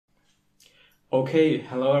Okay,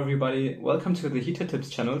 hello everybody. Welcome to the Heater Tips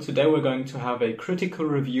channel. Today we're going to have a critical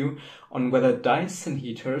review on whether Dyson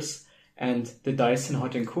heaters and the Dyson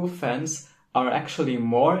hot and cool fans are actually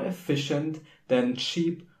more efficient than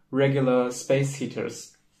cheap regular space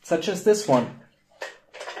heaters, such as this one.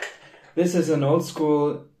 This is an old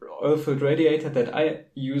school oil-filled radiator that I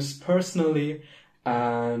use personally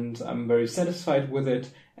and I'm very satisfied with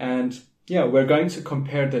it. And yeah, we're going to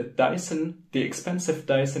compare the expensive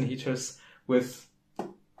Dyson heaters with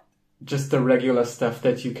just the regular stuff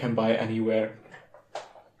that you can buy anywhere.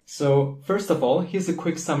 So first of all, here's a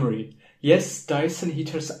quick summary. Yes, Dyson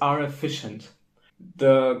heaters are efficient.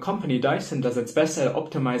 The company Dyson does its best at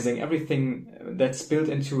optimizing everything that's built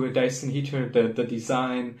into a Dyson heater, the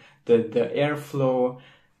design, the airflow,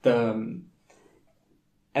 and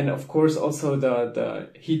of course also the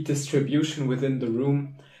heat distribution within the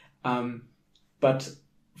room. But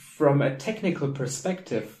from a technical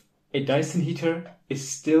perspective, a Dyson heater is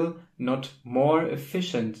still not more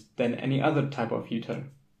efficient than any other type of heater.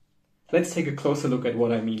 Let's take a closer look at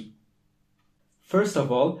what I mean. First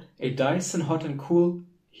of all, a Dyson hot and cool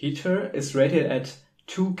heater is rated at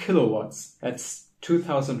 2 kilowatts. That's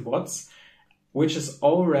 2000 watts, which is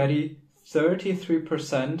already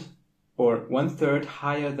 33% or 1/3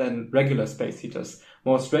 higher than regular space heaters.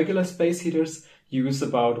 Most regular space heaters use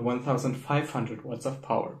about 1500 watts of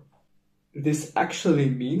power. This actually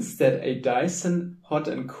means that a Dyson hot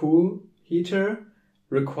and cool heater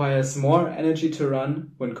requires more energy to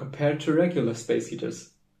run when compared to regular space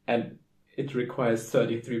heaters, and it requires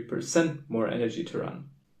 33% more energy to run.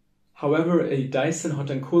 However, a Dyson hot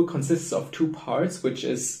and cool consists of two parts, which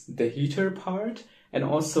is the heater part and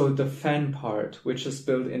also the fan part, which is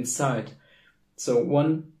built inside. So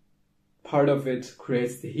one part of it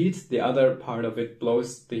creates the heat, the other part of it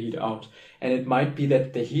blows the heat out. And it might be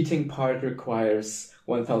that the heating part requires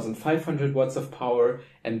 1500 watts of power,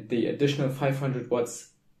 and the additional 500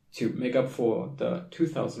 watts to make up for the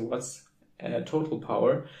 2000 watts total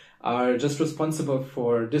power are just responsible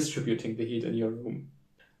for distributing the heat in your room.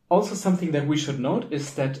 Also, something that we should note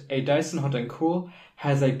is that a Dyson hot and cool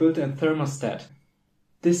has a built-in thermostat.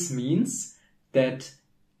 This means that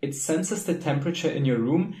it senses the temperature in your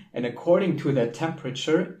room, and according to that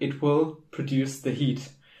temperature, it will produce the heat.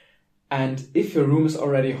 And if your room is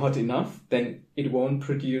already hot enough, then it won't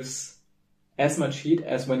produce as much heat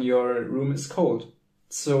as when your room is cold.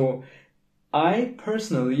 So I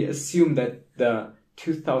personally assume that the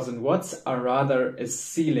 2000 watts are rather a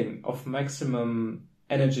ceiling of maximum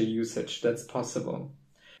energy usage that's possible.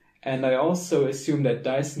 And I also assume that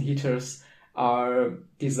Dyson heaters are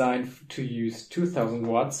designed to use 2000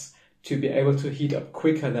 watts to be able to heat up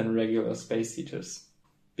quicker than regular space heaters.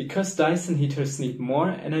 Because Dyson heaters need more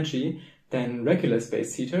energy than regular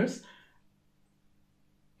space heaters,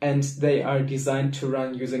 and they are designed to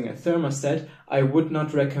run using a thermostat, I would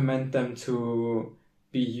not recommend them to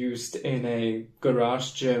be used in a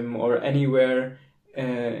garage gym or anywhere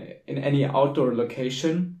in any outdoor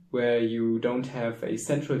location where you don't have a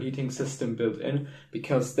central heating system built in,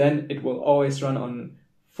 because then it will always run on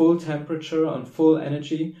full temperature, on full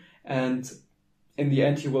energy, and in the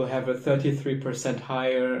end you will have a 33%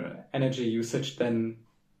 higher energy usage than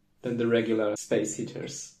the regular space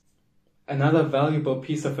heaters. Another valuable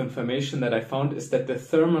piece of information that I found is that the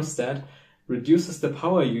thermostat reduces the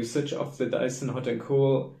power usage of the Dyson hot and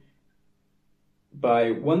cool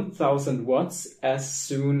by 1000 watts as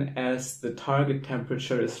soon as the target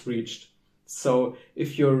temperature is reached. So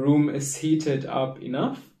if your room is heated up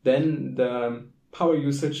enough, then the power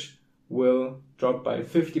usage will drop by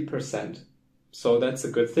 50%. So that's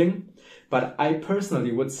a good thing. But I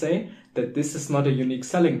personally would say that this is not a unique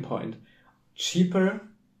selling point. Cheaper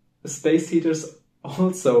space heaters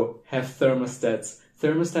also have thermostats.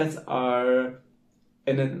 Thermostats are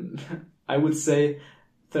I would say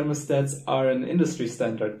thermostats are an industry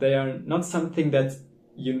standard. They are not something that's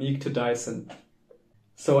unique to Dyson.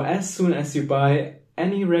 So as soon as you buy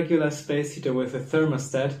any regular space heater with a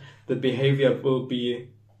thermostat, the behavior will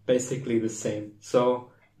be basically the same.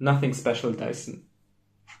 So nothing special, Dyson.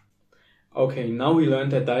 Okay, now we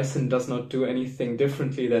learned that Dyson does not do anything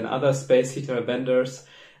differently than other space heater vendors.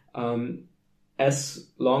 As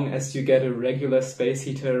long as you get a regular space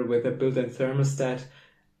heater with a built-in thermostat,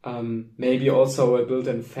 maybe also a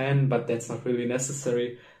built-in fan, but that's not really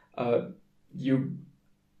necessary, you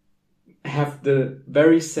have the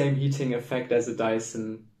very same heating effect as a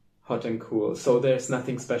Dyson hot and cool. So there's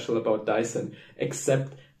nothing special about Dyson,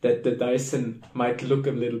 except that the Dyson might look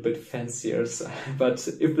a little bit fancier. But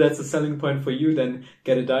if that's a selling point for you, then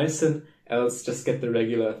get a Dyson, else just get the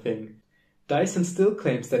regular thing. Dyson still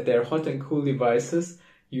claims that their hot and cool devices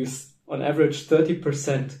use on average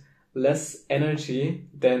 30% less energy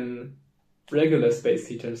than regular space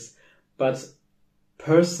heaters. But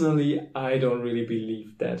personally, I don't really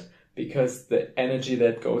believe that, because the energy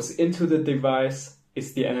that goes into the device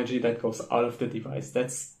is the energy that goes out of the device.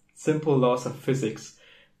 That's simple laws of physics.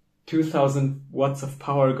 2000 watts of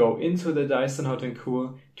power go into the Dyson Hot and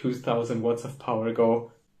Cool, 2000 watts of power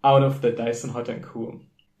go out of the Dyson Hot and Cool.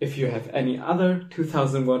 If you have any other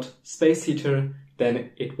 2000 watt space heater,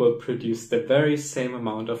 then it will produce the very same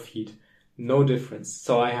amount of heat. No difference.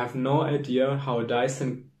 So I have no idea how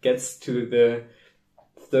Dyson gets to the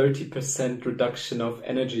 30% reduction of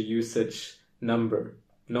energy usage number.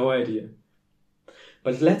 No idea.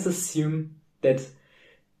 But let's assume that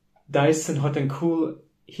Dyson Hot and Cool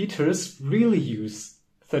heaters really use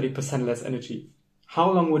 30% less energy.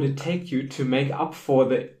 How long would it take you to make up for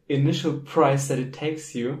the initial price that it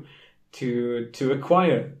takes you to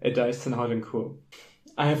acquire a Dyson Hot and Cool?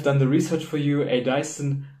 I have done the research for you. A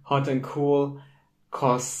Dyson Hot and Cool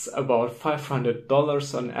costs about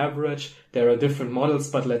 $500 on average. There are different models,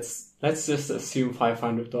 but let's just assume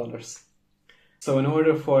 $500. So in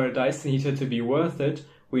order for a Dyson heater to be worth it,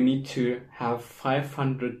 we need to have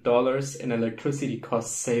 $500 in electricity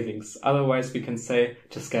cost savings. Otherwise, we can say,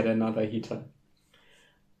 just get another heater.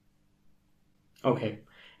 Okay,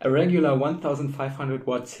 a regular 1500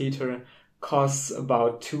 watts heater costs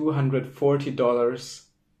about $240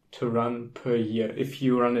 to run per year if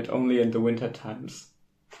you run it only in the winter times.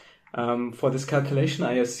 For this calculation,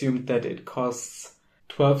 I assumed that it costs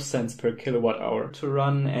 12 cents per kilowatt hour to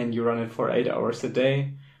run, and you run it for 8 hours a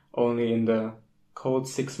day, only in the cold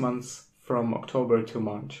 6 months from October to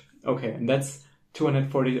March. Okay, and that's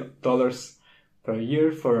 $240 per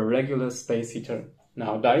year for a regular space heater.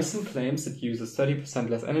 Now, Dyson claims it uses 30%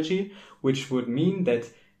 less energy, which would mean that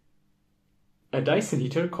a Dyson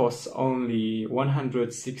heater costs only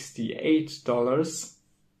 $168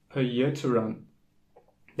 per year to run.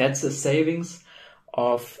 That's a savings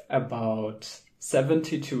of about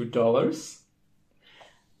 $72.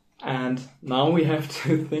 And now we have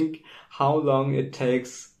to think how long it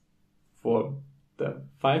takes for the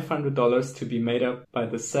 $500 to be made up by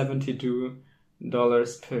the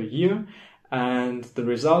 $72 per year. And the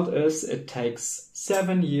result is it takes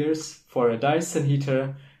 7 years for a Dyson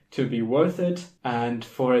heater to be worth it, and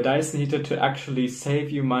for a Dyson heater to actually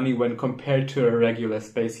save you money when compared to a regular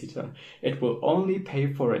space heater. It will only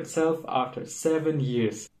pay for itself after 7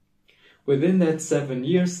 years. Within that 7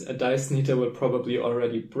 years, a Dyson heater will probably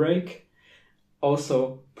already break.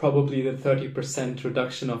 Also, probably the 30%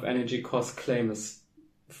 reduction of energy cost claim is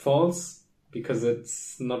false, because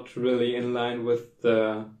it's not really in line with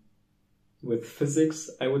physics,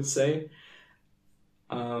 I would say.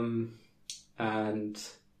 And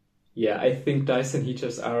yeah, I think Dyson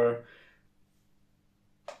heaters are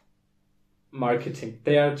marketing.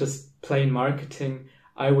 They are just plain marketing.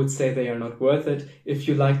 I would say they are not worth it. If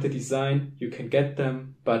you like the design, you can get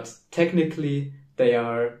them, but technically they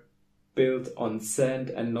are built on sand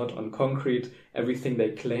and not on concrete. Everything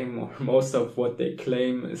they claim, or most of what they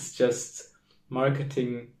claim, is just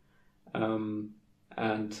marketing,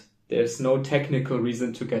 and there's no technical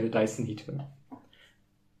reason to get a Dyson heater.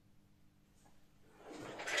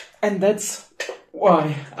 And that's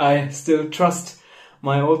why I still trust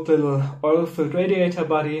my old little oil-filled radiator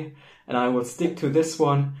buddy, and I will stick to this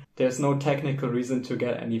one. There's no technical reason to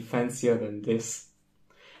get any fancier than this.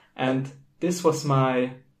 And this was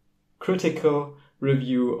my critical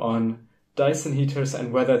review on Dyson heaters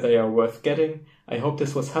and whether they are worth getting. I hope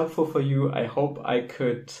this was helpful for you. I hope I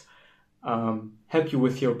could help you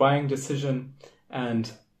with your buying decision,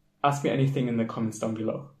 and ask me anything in the comments down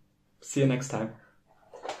below. See you next time.